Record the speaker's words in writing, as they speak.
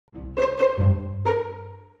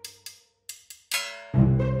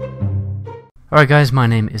Alright guys, my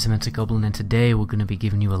name is Goblin, and today we're going to be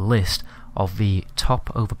giving you a list of the top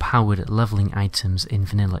overpowered leveling items in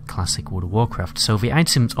Vanilla Classic World of Warcraft. So the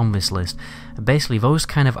items on this list are basically those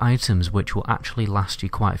kind of items which will actually last you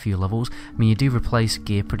quite a few levels. I mean, you do replace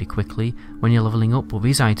gear pretty quickly when you're leveling up, but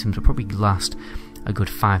these items will probably last a good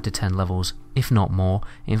 5 to 10 levels, if not more.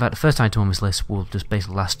 In fact, the first item on this list will just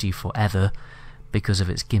basically last you forever because of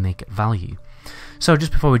its gimmick value. So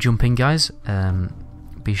just before we jump in guys,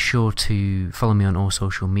 be sure to follow me on all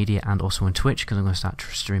social media and also on Twitch, because I'm going to start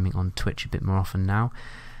streaming on Twitch a bit more often now.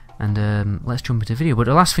 And let's jump into the video. But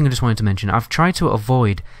the last thing I just wanted to mention, I've tried to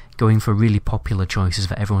avoid going for really popular choices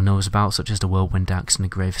that everyone knows about, such as the Whirlwind Axe and the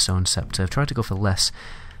Gravestone Scepter. I've tried to go for less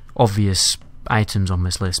obvious items on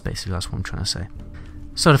this list, basically, that's what I'm trying to say.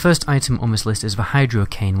 So the first item on this list is the Hydro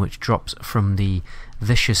Cane, which drops from the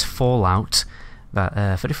Vicious Fallout, that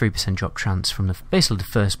 33% drop chance from basically the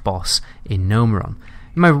first boss in Nomeron.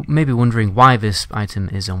 You may be wondering why this item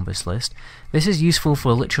is on this list. This is useful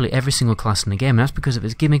for literally every single class in the game, and that's because of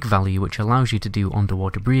its gimmick value, which allows you to do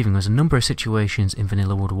underwater breathing. There's a number of situations in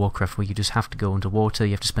Vanilla World of Warcraft where you just have to go underwater,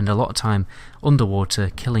 you have to spend a lot of time underwater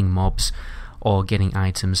killing mobs or getting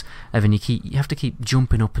items, and then you have to keep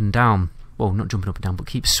jumping up and down, well, not jumping up and down, but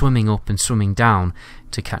keep swimming up and swimming down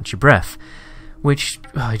to catch your breath, which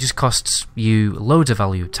it just costs you loads of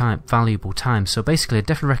valuable time. So basically I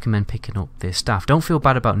definitely recommend picking up this staff. Don't feel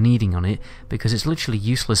bad about needing on it, because it's literally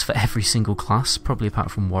useless for every single class, probably apart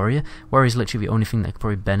from Warrior. Warrior is literally the only thing that could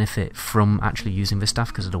probably benefit from actually using this staff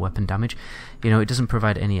because of the weapon damage. You know, it doesn't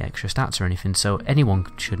provide any extra stats or anything, so anyone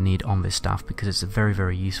should need on this staff because it's very,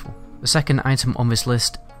 very useful. The second item on this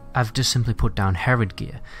list, I've just simply put down Herod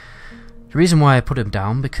gear. The reason why I put them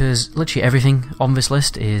down, because literally everything on this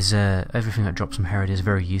list is, everything that drops from Herod is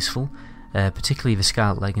very useful, particularly the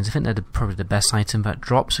Scarlet Leggings. I think they're probably the best item that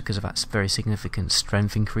drops because of that very significant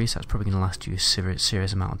strength increase. That's probably going to last you a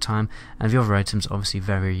serious amount of time, and the other items are obviously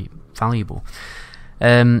very valuable.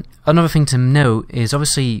 Another thing to note is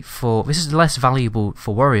obviously this is less valuable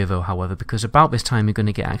for Warrior though, however, because about this time you're going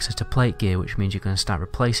to get access to plate gear, which means you're going to start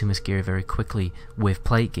replacing this gear very quickly with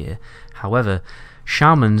plate gear. However,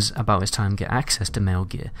 Shamans about this time get access to mail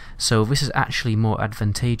gear, so this is actually more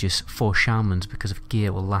advantageous for Shamans because of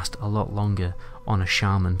gear will last a lot longer on a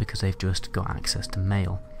Shaman because they've just got access to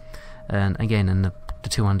mail. And again, the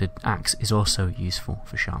two-handed axe is also useful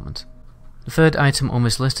for Shamans. The third item on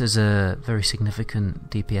this list is a very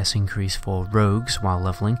significant DPS increase for rogues while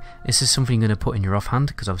leveling. This is something you're going to put in your offhand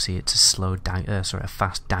because obviously it's a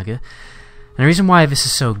fast dagger. And the reason why this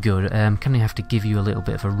is so good, I'm kind of have to give you a little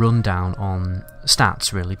bit of a rundown on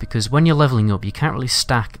stats really, because when you're leveling up you can't really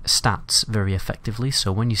stack stats very effectively.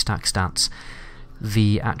 So when you stack stats,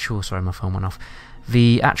 the actual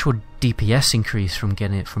the actual DPS increase from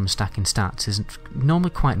getting it from stacking stats is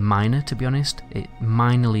normally quite minor, to be honest. It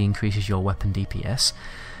minorly increases your weapon DPS,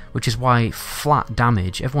 which is why flat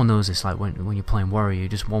damage, everyone knows this, like when you're playing Warrior you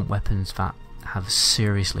just want weapons that have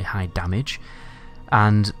seriously high damage,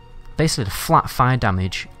 and basically the flat fire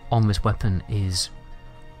damage on this weapon is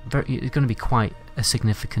going to be quite a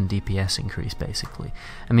significant DPS increase basically.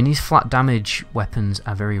 I mean, these flat damage weapons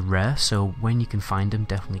are very rare, so when you can find them,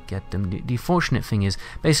 definitely get them. The fortunate thing is,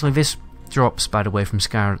 basically this drops, by the way, from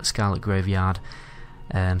Scarlet Graveyard.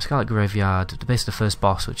 Scarlet Graveyard, basically the first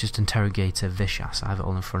boss, which is Interrogator Vicious. I have it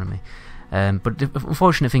all in front of me. But the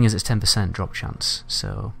unfortunate thing is it's 10% drop chance,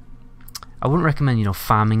 so I wouldn't recommend, you know,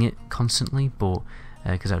 farming it constantly, but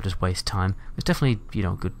because that would just waste time. It's definitely, you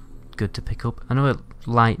know, good to pick up. Another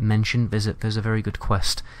light mention, there's a very good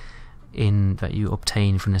quest that you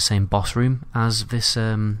obtain from the same boss room as this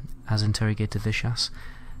as Interrogator Vicious.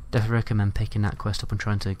 Definitely recommend picking that quest up and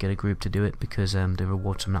trying to get a group to do it, because the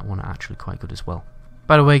rewards from that one are actually quite good as well.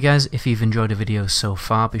 By the way guys, if you've enjoyed the video so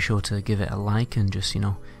far, be sure to give it a like and just, you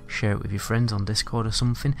know, share it with your friends on Discord or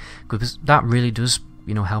something, because that really does,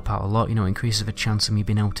 you know, help out a lot. You know, it increases the chance of me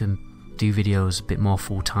being able to do videos a bit more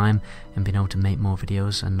full time and being able to make more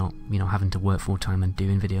videos and not, you know, having to work full time and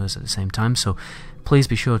doing videos at the same time. So please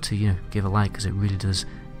be sure to, you know, give a like, because it really does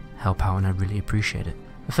help out and I really appreciate it.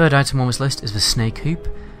 The third item on this list is the Snake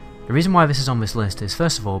Hoop. The reason why this is on this list is,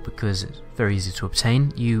 first of all, because it's very easy to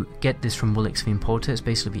obtain. You get this from Willix the Importer. It's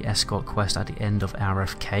basically the escort quest at the end of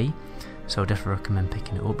RFK, so I definitely recommend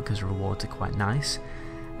picking it up because the rewards are quite nice.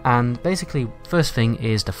 And basically, first thing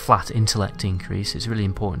is the flat intellect increase. It's really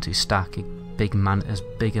important to stack as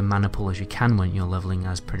big a mana pool as you can when you're leveling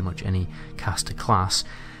as pretty much any caster class.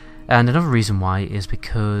 And another reason why is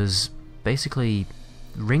because basically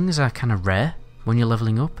rings are kind of rare when you're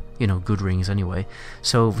leveling up, you know, good rings anyway.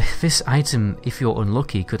 So this item, if you're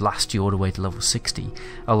unlucky, could last you all the way to level 60,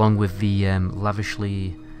 along with the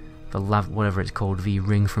lavishly whatever it's called, the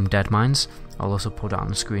Ring from Dead Mines. I'll also put that on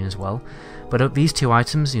the screen as well. But these two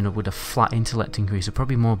items, you know, with a flat intellect increase, are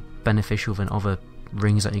probably more beneficial than other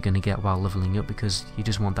rings that you're going to get while leveling up, because you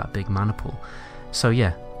just want that big mana pool. So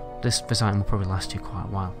yeah, this item will probably last you quite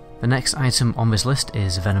a while. The next item on this list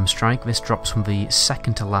is Venom Strike. This drops from the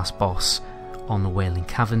second to last boss on the Wailing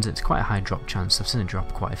Caverns. It's quite a high drop chance. I've seen it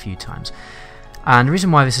drop quite a few times. And the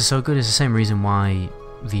reason why this is so good is the same reason why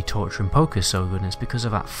the Torture and Poker is so good, and it's because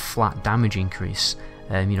of that flat damage increase,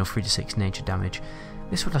 you know, 3 to 6 nature damage.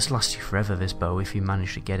 This would just last you forever, this bow, if you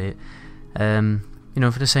manage to get it. You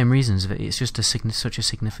know, for the same reasons, it's just such a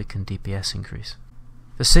significant DPS increase.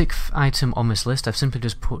 The 6th item on this list, I've simply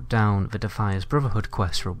just put down the Defier's Brotherhood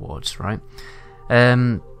quest rewards, right?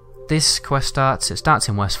 This quest starts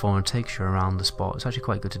in Westfall and takes you around the spot. It's actually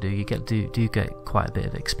quite good to do. You do get quite a bit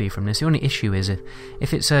of XP from this. The only issue is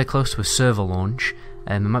if it's close to a server launch,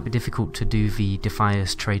 it might be difficult to do the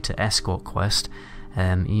Defier's Traitor Escort quest.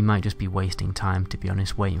 You might just be wasting time, to be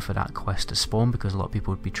honest, waiting for that quest to spawn, because a lot of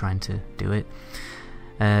people would be trying to do it.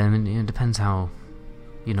 And it depends how,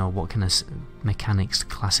 you know, what kind of mechanics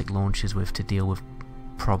Classic launches with to deal with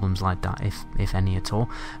problems like that, if any at all.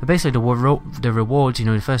 But basically the rewards, you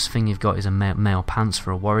know, the first thing you've got is a male pants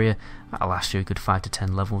for a warrior. That'll last you a good 5 to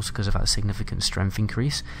 10 levels because of that significant strength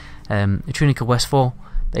increase. A Tunic of Westfall,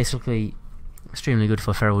 basically extremely good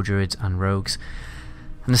for feral druids and rogues.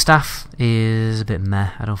 And the staff is a bit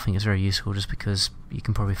meh. I don't think it's very useful, just because you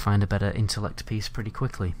can probably find a better intellect piece pretty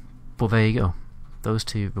quickly. But there you go. Those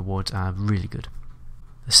two rewards are really good.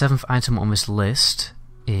 The 7th item on this list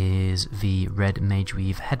is the Red Mage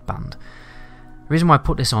Weave Headband. The reason why I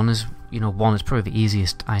put this on is, you know, one, it's probably the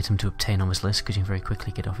easiest item to obtain on this list because you can very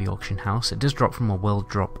quickly get off the auction house. It does drop from a world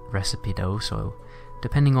drop recipe though, so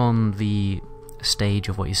depending on the stage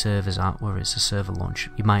of what your server's at, whether it's a server launch,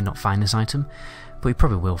 you might not find this item, but you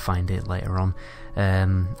probably will find it later on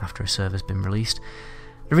after a server's been released.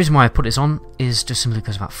 The reason why I put this on is just simply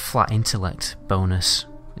because of that flat intellect bonus.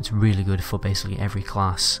 It's really good for basically every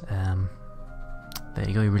class. There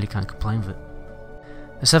you go, you really can't complain with it.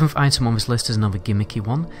 The 7th item on this list is another gimmicky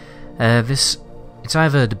one. It's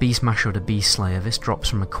either the Beast Masher or the Beast Slayer. This drops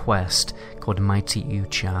from a quest called Mighty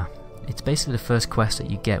Uchar. It's basically the first quest that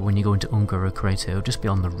you get when you go into Ungaro Crater. It'll just be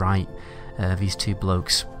on the right. These two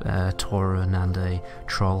blokes, Tauren and a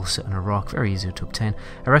troll, sit on a rock. Very easy to obtain.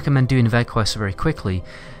 I recommend doing their quests very quickly,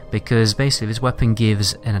 because basically this weapon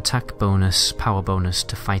gives an attack bonus, power bonus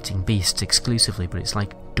to fighting beasts exclusively, but it's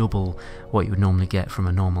like double what you would normally get from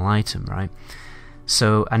a normal item, right?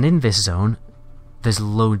 So, and in this zone, there's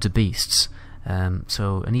loads of beasts. And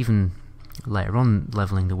even later on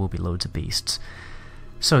leveling, there will be loads of beasts.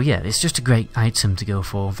 So yeah, it's just a great item to go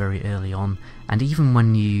for very early on, and even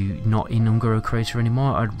when you're not in Ungaro Crater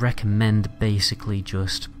anymore, I'd recommend basically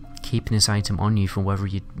just keeping this item on you for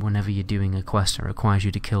whenever you're doing a quest that requires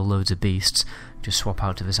you to kill loads of beasts. Just swap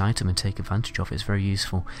out to this item and take advantage of it. It's very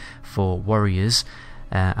useful for warriors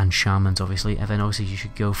and shamans, obviously, and then obviously you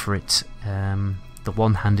should go for it, the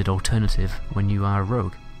one-handed alternative when you are a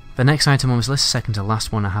rogue. The next item on this list, second to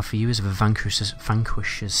last one I have for you, is the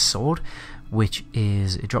Vanquisher's Sword, which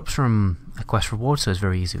it drops from a quest reward, so it's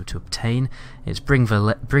very easy to obtain. It's bring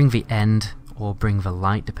the End or Bring the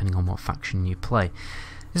Light, depending on what faction you play.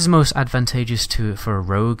 This is most advantageous for a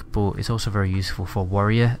rogue, but it's also very useful for a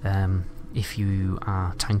warrior. If you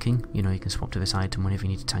are tanking, you know, you can swap to this item whenever you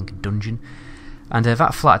need to tank a dungeon. And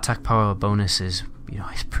that flat attack power bonus is, you know,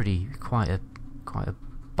 it's quite a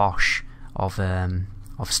bosh of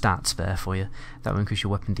stats there for you. That will increase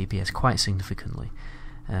your weapon DPS quite significantly.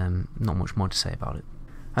 Not much more to say about it.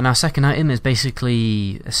 And our second item is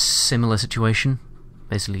basically a similar situation,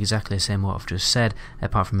 basically exactly the same what I've just said,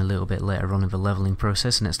 apart from a little bit later on in the leveling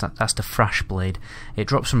process, and that's the Thrash Blade. It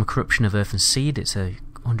drops from a Corruption of Earth and Seed. It's a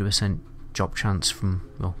 100% job chance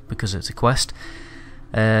because it's a quest.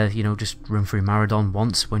 You know, just run through Maradon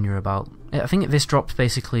once when you're about... I think this drops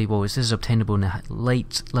basically, this is obtainable in the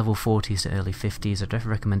late level 40s to early 50s. I'd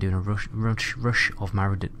definitely recommend doing a rush of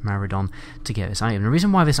Maradon to get this item. The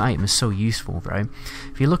reason why this item is so useful, right?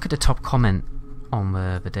 If you look at the top comment on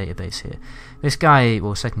the database here, this guy,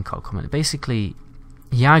 second comment, basically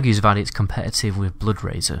he argues that it's competitive with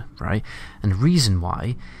Bloodrazor, right? And the reason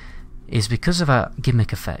why is because of a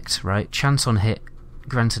gimmick effect, right? Chance on hit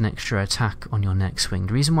grants an extra attack on your next swing.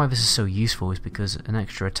 The reason why this is so useful is because an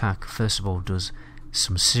extra attack, first of all, does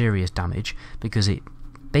some serious damage, because it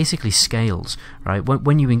basically scales, right?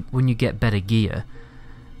 When you get better gear,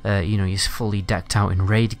 you know, you're fully decked out in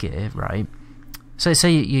raid gear, right? So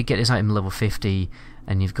say you get this item level 50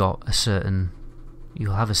 and you've got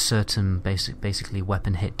you'll have a certain basically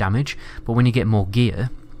weapon hit damage, but when you get more gear,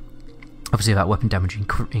 obviously that weapon damage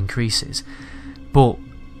increases. But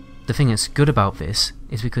the thing that's good about this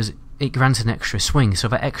is because it grants an extra swing, so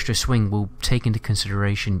that extra swing will take into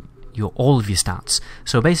consideration all of your stats.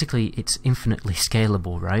 So basically it's infinitely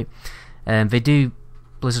scalable, right?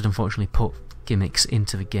 Blizzard unfortunately put gimmicks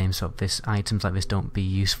into the game, so items like this can't be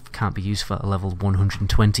used for a level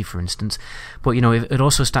 120, for instance. But you know, it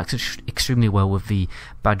also stacks extremely well with the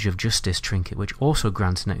Badge of Justice trinket, which also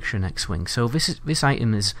grants an extra next swing. So this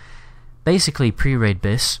item is basically pre-raid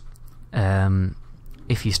Biss,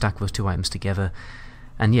 if you stack those two items together,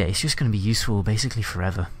 and yeah, it's just going to be useful basically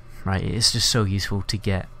forever, right? It's just so useful to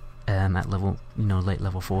get at level, late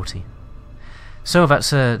level 40. So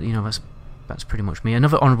that's that's pretty much me.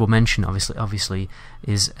 Another honourable mention, obviously,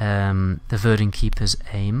 is the Verdant Keeper's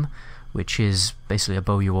Aim, which is basically a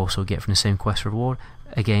bow you also get from the same quest reward.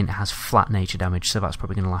 Again, it has flat nature damage, so that's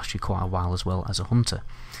probably going to last you quite a while as well as a hunter.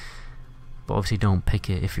 But obviously don't pick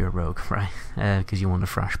it if you're a rogue, right? Because you want a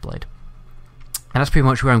Thrash Blade. And that's pretty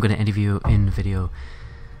much where I'm going to end the video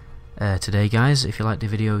today, guys. If you liked the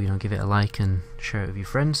video, give it a like and share it with your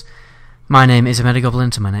friends. My name is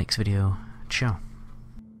Goblin. To my next video. Ciao.